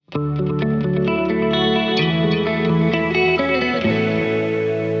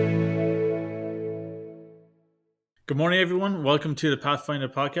Good morning, everyone. Welcome to the Pathfinder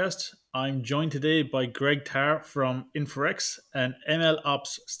Podcast. I'm joined today by Tarr from Inferex, an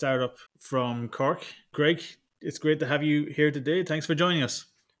MLOps startup from Cork. Greg, it's great to have you here today. Thanks for joining us.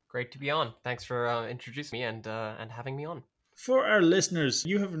 Great to be on. Thanks for introducing me and having me on. For our listeners,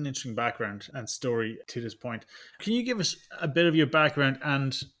 you have an interesting background and story to this point. Can you give us a bit of your background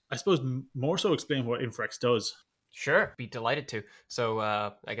and, I suppose, more so explain what Inferex does? Sure, be delighted to. So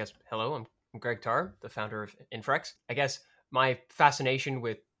I guess, hello, I'm Greg Tarr, the founder of Inferex. I guess my fascination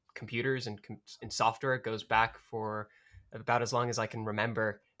with computers and software goes back for about as long as I can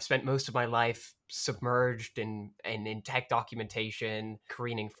remember. I've spent most of my life submerged in tech documentation,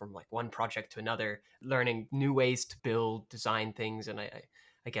 careening from like one project to another, learning new ways to build, design things, and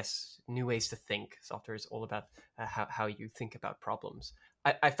I guess new ways to think. Software is all about how you think about problems.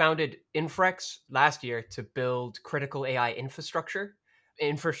 I founded Inferex last year to build critical AI infrastructure.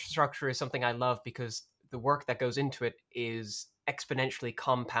 Infrastructure is something I love because the work that goes into it is exponentially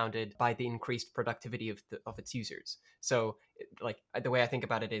compounded by the increased productivity of its users. So, like the way I think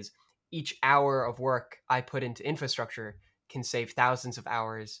about it is, each hour of work I put into infrastructure can save thousands of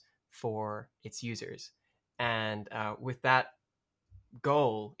hours for its users. And with that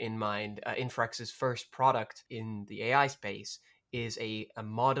goal in mind, Inferex's first product in the AI space is a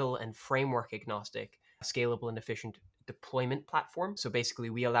model and framework agnostic, scalable and efficient deployment platform. So basically,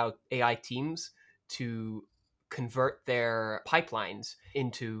 we allow AI teams to convert their pipelines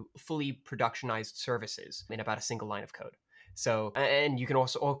into fully productionized services in about a single line of code. So, and you can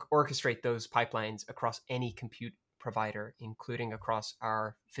also orchestrate those pipelines across any compute provider, including across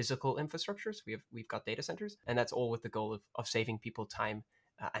our physical infrastructures. We've got data centers, and that's all with the goal of saving people time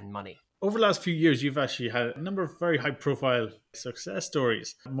and money. Over the last few years, you've actually had a number of very high-profile success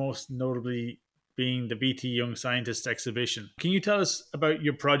stories, most notably being the BT Young Scientist exhibition. Can you tell us about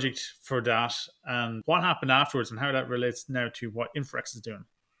your project for that and what happened afterwards and how that relates now to what Inferex is doing?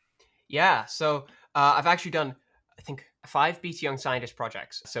 Yeah, so I've actually done, I think, 5 BT Young Scientist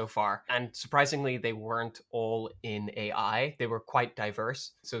projects so far. And surprisingly, they weren't all in AI. They were quite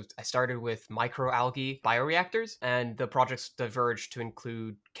diverse. So I started with microalgae bioreactors, and the projects diverged to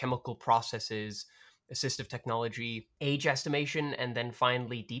include chemical processes, assistive technology, age estimation, and then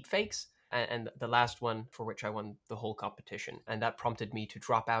finally deepfakes. And the last one for which I won the whole competition. And that prompted me to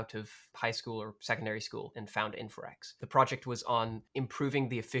drop out of high school or secondary school and found Inferex. The project was on improving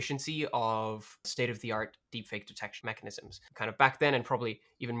the efficiency of state-of-the-art deepfake detection mechanisms. Kind of back then, and probably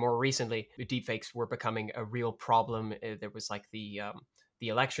even more recently, the deepfakes were becoming a real problem. There was like the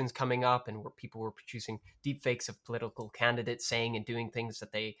elections coming up, and where people were producing deepfakes of political candidates saying and doing things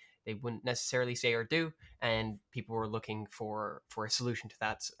that they wouldn't necessarily say or do, and people were looking for a solution to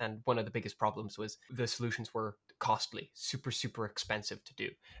that. And one of the biggest problems was the solutions were costly, super expensive to do,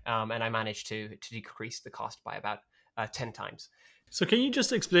 and I managed to decrease the cost by about 10 times. So can you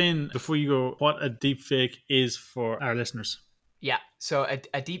just explain, before you go, what a deepfake is for our listeners? Yeah, so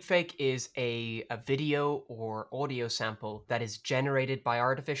a deepfake is a video or audio sample that is generated by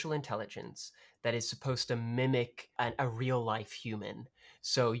artificial intelligence that is supposed to mimic a real life human.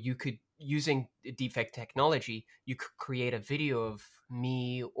 So you could, using deepfake technology, you could create a video of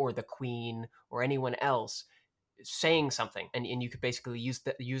me or the Queen or anyone else saying something, and you could basically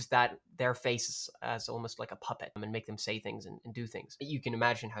use that their faces as almost like a puppet and make them say things and do things. You can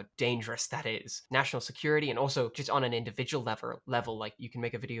imagine how dangerous that is. National security, and also just on an individual level, like you can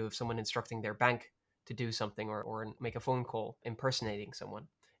make a video of someone instructing their bank to do something, or make a phone call impersonating someone.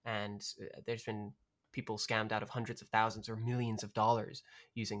 And there's been people scammed out of hundreds of thousands or millions of dollars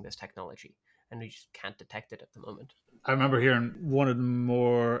using this technology, and we just can't detect it at the moment. I remember hearing one of the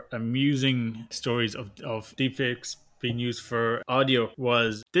more amusing stories of deepfakes being used for audio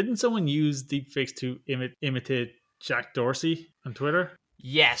was, didn't someone use deepfakes to imitate Jack Dorsey on Twitter?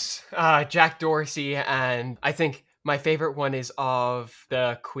 Yes, Jack Dorsey, and I think my favorite one is of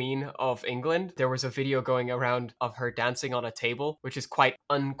the Queen of England. There was a video going around of her dancing on a table, which is quite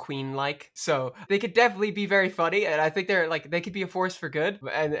unqueen-like. So they could definitely be very funny, and I think they could be a force for good,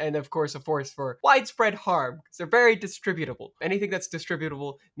 and of course a force for widespread harm, because they're very distributable. Anything that's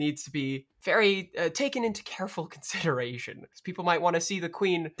distributable needs to be very taken into careful consideration, because people might want to see the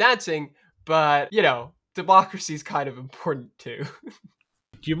Queen dancing, but democracy is kind of important too.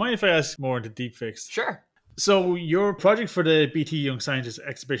 Do you mind if I ask more into deepfakes? Sure. So your project for the BT Young Scientist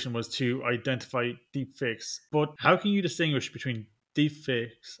exhibition was to identify deepfakes, but how can you distinguish between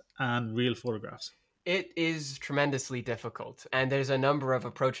deepfakes and real photographs? It is tremendously difficult, and there's a number of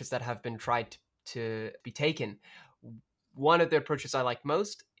approaches that have been tried to be taken. One of the approaches I like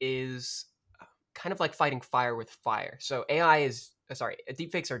most is kind of like fighting fire with fire. So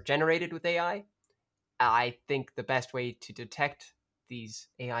deepfakes are generated with AI, I think the best way to detect these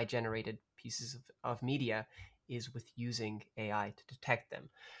AI generated pieces of media is with using AI to detect them.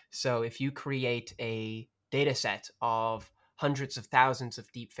 So if you create a data set of hundreds of thousands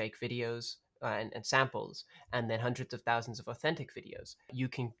of deepfake videos and samples, and then hundreds of thousands of authentic videos, you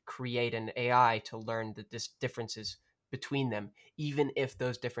can create an AI to learn the differences between them, even if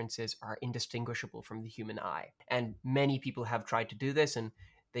those differences are indistinguishable from the human eye. And many people have tried to do this, and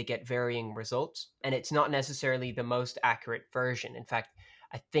they get varying results. And it's not necessarily the most accurate version. In fact,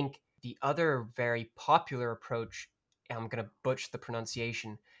 I think the other very popular approach, I'm going to butcher the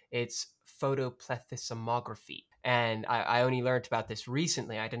pronunciation, it's photoplethysmography. And I only learned about this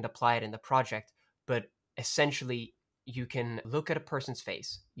recently. I didn't apply it in the project, but essentially you can look at a person's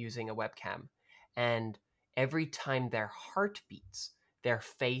face using a webcam, and every time their heart beats, their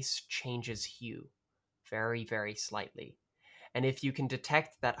face changes hue very, very slightly. And if you can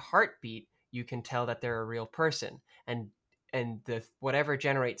detect that heartbeat, you can tell that they're a real person. And the whatever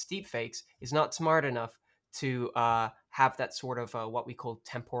generates deepfakes is not smart enough to have that sort of what we call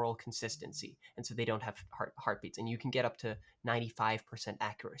temporal consistency, and so they don't have heartbeats. And you can get up to 95%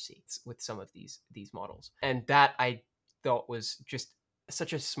 accuracy with some of these models. And that I thought was just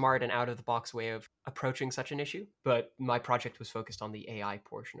such a smart and out of the box way of approaching such an issue. But my project was focused on the AI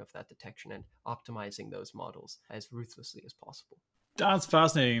portion of that detection and optimizing those models as ruthlessly as possible. That's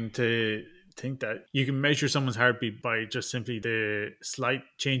fascinating to think that you can measure someone's heartbeat by just simply the slight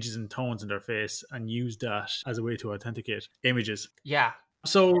changes in tones in their face and use that as a way to authenticate images. Yeah.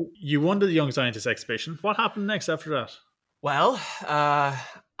 So you won the Young Scientist exhibition. What happened next after that? Well,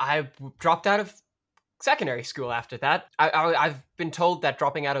 I dropped out of secondary school after that. I've been told that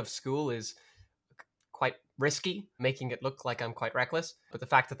dropping out of school is quite risky, making it look like I'm quite reckless. But the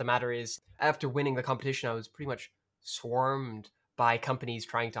fact of the matter is, after winning the competition, I was pretty much swarmed by companies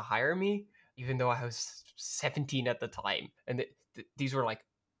trying to hire me, even though I was 17 at the time. And these were like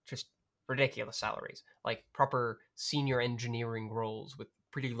just ridiculous salaries, like proper senior engineering roles with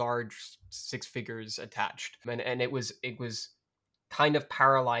pretty large six figures attached. And it was kind of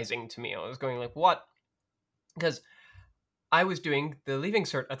paralyzing to me. I was going like, what? Because I was doing the leaving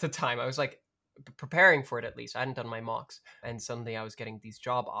cert at the time. I was like preparing for it at least. I hadn't done my mocks. And suddenly I was getting these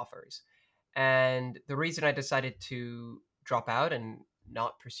job offers. And the reason I decided to drop out and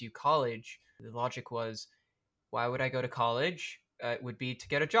not pursue college, the logic was, why would I go to college? It would be to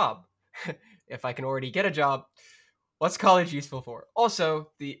get a job. If I can already get a job, what's college useful for? Also,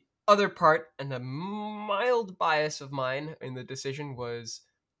 the other part and a mild bias of mine in the decision was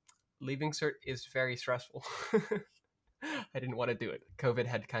leaving cert is very stressful. I didn't want to do it. COVID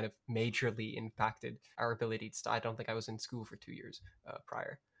had kind of majorly impacted our ability to. I don't think I was in school for 2 years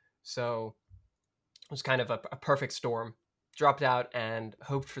prior. So it was kind of a perfect storm. Dropped out and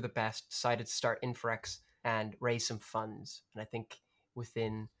hoped for the best. Decided to start Inferex and raise some funds. And I think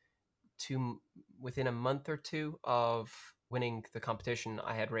within a month or two of winning the competition,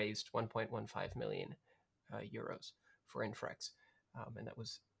 I had raised 1.15 million euros for Inferex. And that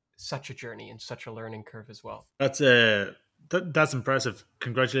was such a journey and such a learning curve as well. That's impressive.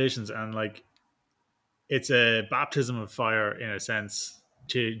 Congratulations. And like, it's a baptism of fire in a sense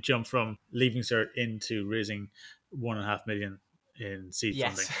to jump from leaving cert into raising 1.5 million in seed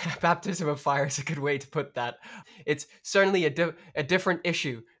funding. Yes, baptism of fire is a good way to put that. It's certainly a different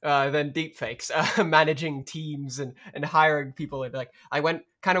issue than deepfakes. Managing teams and hiring people, and like I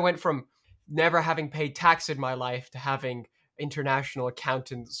went from never having paid tax in my life to having international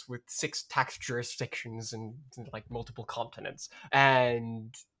accountants with 6 tax jurisdictions and like multiple continents.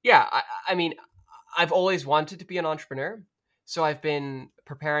 And yeah, I mean, I've always wanted to be an entrepreneur, so I've been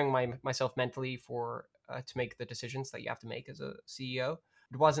preparing myself mentally for to make the decisions that you have to make as a CEO.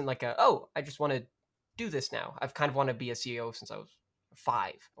 It wasn't like I just want to do this now. I've kind of wanted to be a CEO since I was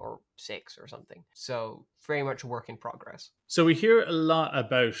 5 or 6 or something. So very much a work in progress. So we hear a lot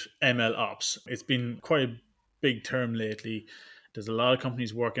about MLOps. It's been quite a big term lately. There's a lot of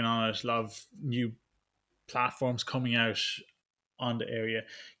companies working on it, a lot of new platforms coming out on the area.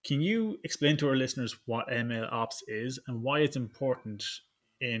 Can you explain to our listeners what MLOps is and why it's important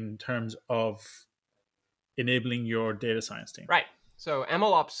in terms of enabling your data science team? Right. So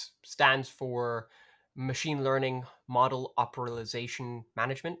MLOps stands for Machine Learning Model Operationalization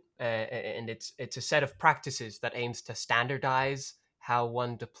Management, and it's a set of practices that aims to standardize how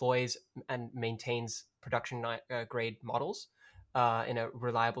one deploys and maintains production grade models in a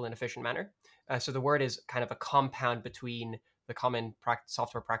reliable and efficient manner. So the word is kind of a compound between the common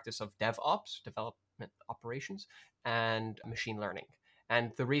software practice of DevOps, development operations, and machine learning.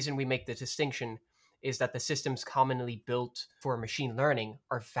 And the reason we make the distinction is that the systems commonly built for machine learning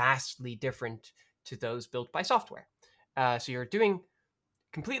are vastly different to those built by software. So you're doing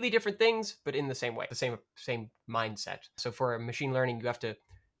completely different things, but in the same way, the same mindset. So for machine learning, you have to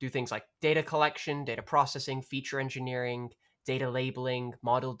do things like data collection, data processing, feature engineering, data labeling,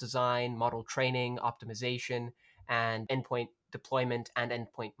 model design, model training, optimization, and endpoint deployment and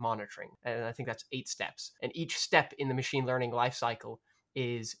endpoint monitoring. And I think that's 8 steps. And each step in the machine learning lifecycle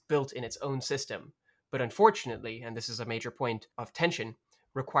is built in its own system. But unfortunately, and this is a major point of tension,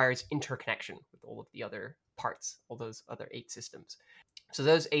 requires interconnection with all of the other parts, all those other 8 systems. So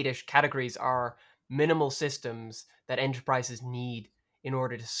those 8-ish categories are minimal systems that enterprises need in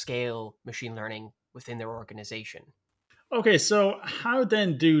order to scale machine learning within their organization. Okay, so how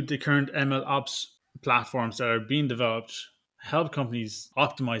then do the current MLOps platforms that are being developed help companies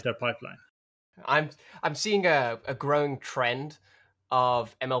optimize their pipeline? I'm seeing a growing trend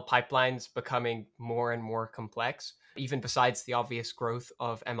of ML pipelines becoming more and more complex, even besides the obvious growth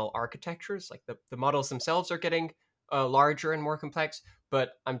of ML architectures. Like the models themselves are getting larger and more complex,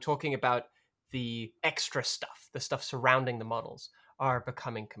 but I'm talking about the extra stuff, the stuff surrounding the models are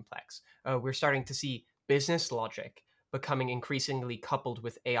becoming complex. We're starting to see business logic becoming increasingly coupled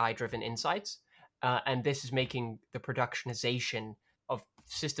with AI-driven insights, and this is making the productionization of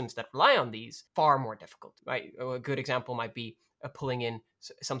systems that rely on these far more difficult. Right? A good example might be pulling in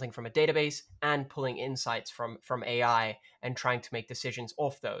something from a database and pulling insights from AI and trying to make decisions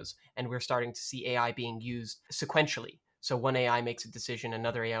off those. And we're starting to see AI being used sequentially. So one AI makes a decision,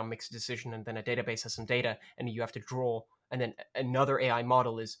 another AI makes a decision, and then a database has some data, and you have to draw, and then another AI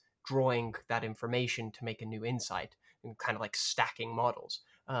model is drawing that information to make a new insight, and kind of like stacking models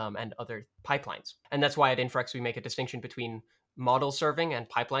and other pipelines. And that's why at Inferex we make a distinction between model serving and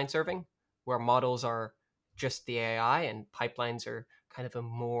pipeline serving, where models are just the AI and pipelines are kind of a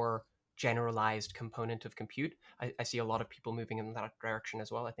more generalized component of compute. I see a lot of people moving in that direction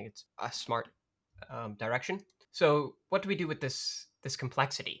as well. I think it's a smart direction. So what do we do with this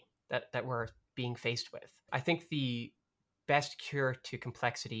complexity that we're being faced with? I think the best cure to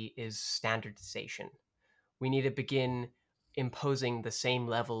complexity is standardization. We need to begin imposing the same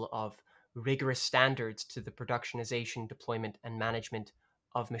level of rigorous standards to the productionization, deployment, and management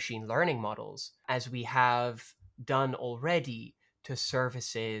of machine learning models as we have done already to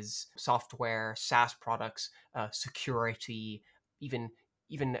services, software, SaaS products, security, even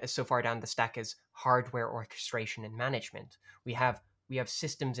so far down the stack as hardware orchestration and management. We have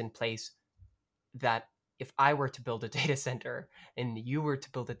systems in place that if I were to build a data center and you were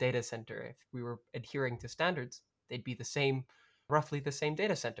to build a data center, if we were adhering to standards, they'd be the same, roughly the same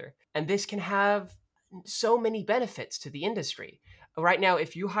data center. And this can have so many benefits to the industry. Right now,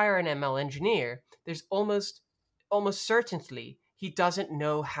 if you hire an ML engineer, there's almost certainly he doesn't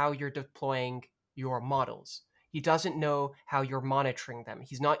know how you're deploying your models. He doesn't know how you're monitoring them.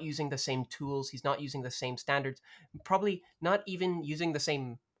 He's not using the same tools. He's not using the same standards, probably not even using the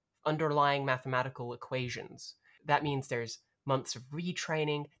same underlying mathematical equations. That means there's months of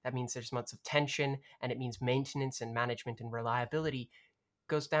retraining, that means there's months of tension, and it means maintenance and management and reliability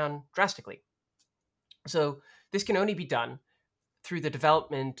goes down drastically. So this can only be done through the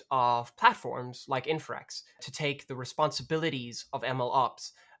development of platforms like Inferex to take the responsibilities of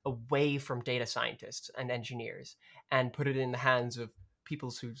MLOps away from data scientists and engineers and put it in the hands of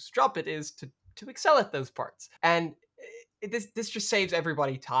people whose job it is to excel at those parts. And this just saves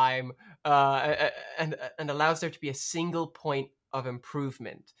everybody time and allows there to be a single point of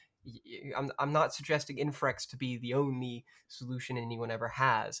improvement. I'm not suggesting Inferex to be the only solution anyone ever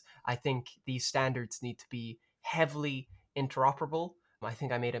has. I think these standards need to be heavily interoperable. I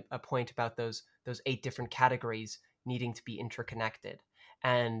think I made a point about those 8 different categories needing to be interconnected.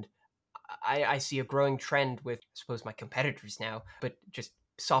 And I see a growing trend with, I suppose, my competitors now, but just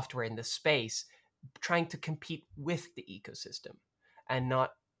software in this space, trying to compete with the ecosystem and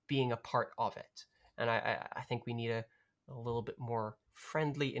not being a part of it. And I think we need a little bit more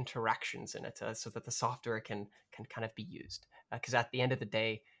friendly interactions in it so that the software can kind of be used. Because at the end of the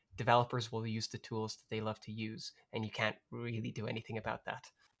day, developers will use the tools that they love to use, and you can't really do anything about that.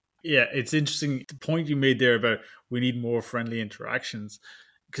 Yeah, it's interesting the point you made there about we need more friendly interactions,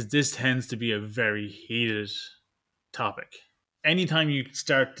 because this tends to be a very heated topic. Anytime you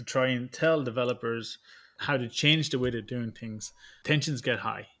start to try and tell developers how to change the way they're doing things, tensions get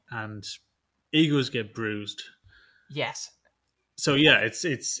high and egos get bruised. Yes. So yeah,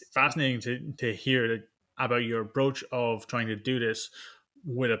 it's fascinating to hear about your approach of trying to do this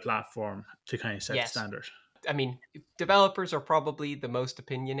with a platform to kind of set the Yes. standard. I mean, developers are probably the most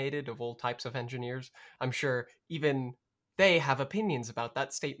opinionated of all types of engineers. I'm sure even they have opinions about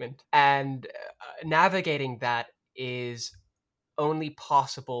that statement. And navigating that is only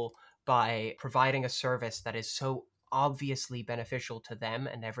possible by providing a service that is so obviously beneficial to them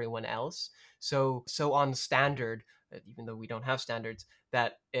and everyone else, so on standard, even though we don't have standards,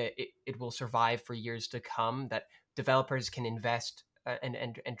 that it will survive for years to come, that developers can invest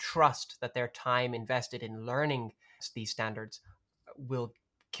and trust that their time invested in learning these standards will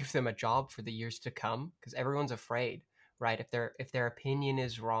give them a job for the years to come, because everyone's afraid, right? If their opinion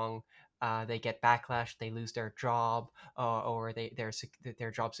is wrong, they get backlash, they lose their job, or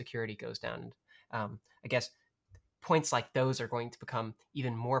their job security goes down. I guess points like those are going to become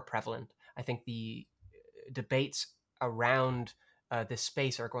even more prevalent. I think the debates around this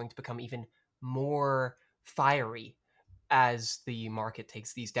space are going to become even more fiery as the market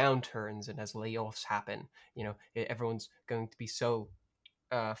takes these downturns and as layoffs happen. Everyone's going to be so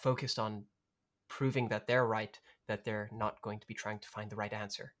focused on proving that they're right, that they're not going to be trying to find the right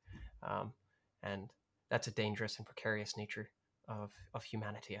answer. And that's a dangerous and precarious nature of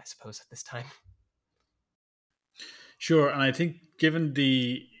humanity, I suppose, at this time. Sure, and I think given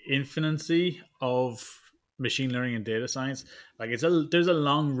the infinity of machine learning and data science, there's a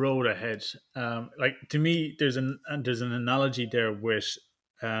long road ahead. To me, there's an analogy there with,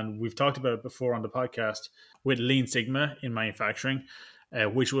 and we've talked about it before on the podcast, with Lean Sigma in manufacturing,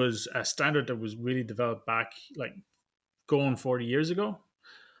 which was a standard that was really developed back going 40 years ago,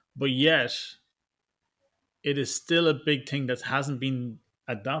 but yet it is still a big thing that hasn't been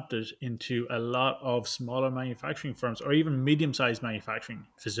adapted into a lot of smaller manufacturing firms or even medium-sized manufacturing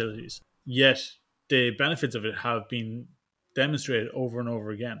facilities. Yet the benefits of it have been demonstrated over and over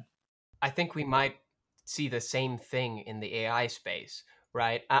again. I think we might see the same thing in the AI space,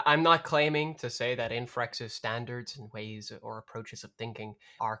 right? I'm not claiming to say that Inferex's standards and ways or approaches of thinking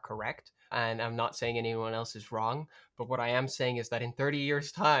are correct, and I'm not saying anyone else is wrong, but what I am saying is that in 30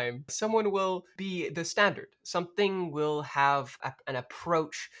 years' time, someone will be the standard. Something will have an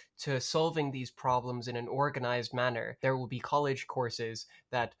approach to solving these problems in an organized manner. There will be college courses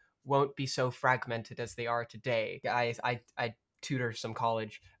that won't be so fragmented as they are today. I tutor some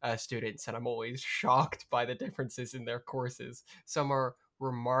college students, and I'm always shocked by the differences in their courses. Some are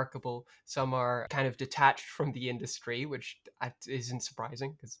remarkable, some are kind of detached from the industry, which isn't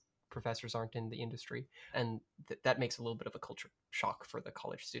surprising because professors aren't in the industry, and that makes a little bit of a culture shock for the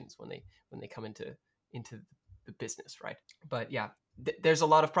college students when they come into the business, right? But yeah, there's a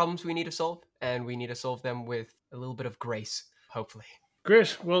lot of problems we need to solve, and we need to solve them with a little bit of grace, hopefully.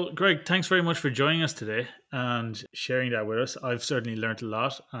 Great. Well, Greg, thanks very much for joining us today and sharing that with us. I've certainly learned a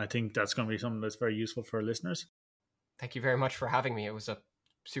lot, and I think that's going to be something that's very useful for our listeners. Thank you very much for having me. It was a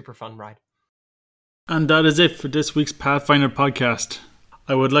super fun ride. And that is it for this week's Pathfinder Podcast.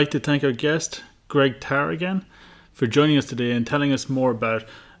 I would like to thank our guest, Greg Tarr, again, for joining us today and telling us more about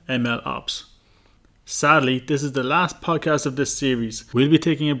MLOps. Sadly, this is the last podcast of this series. We'll be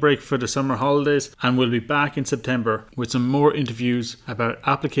taking a break for the summer holidays, and we'll be back in September with some more interviews about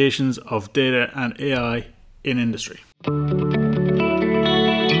applications of data and AI in industry.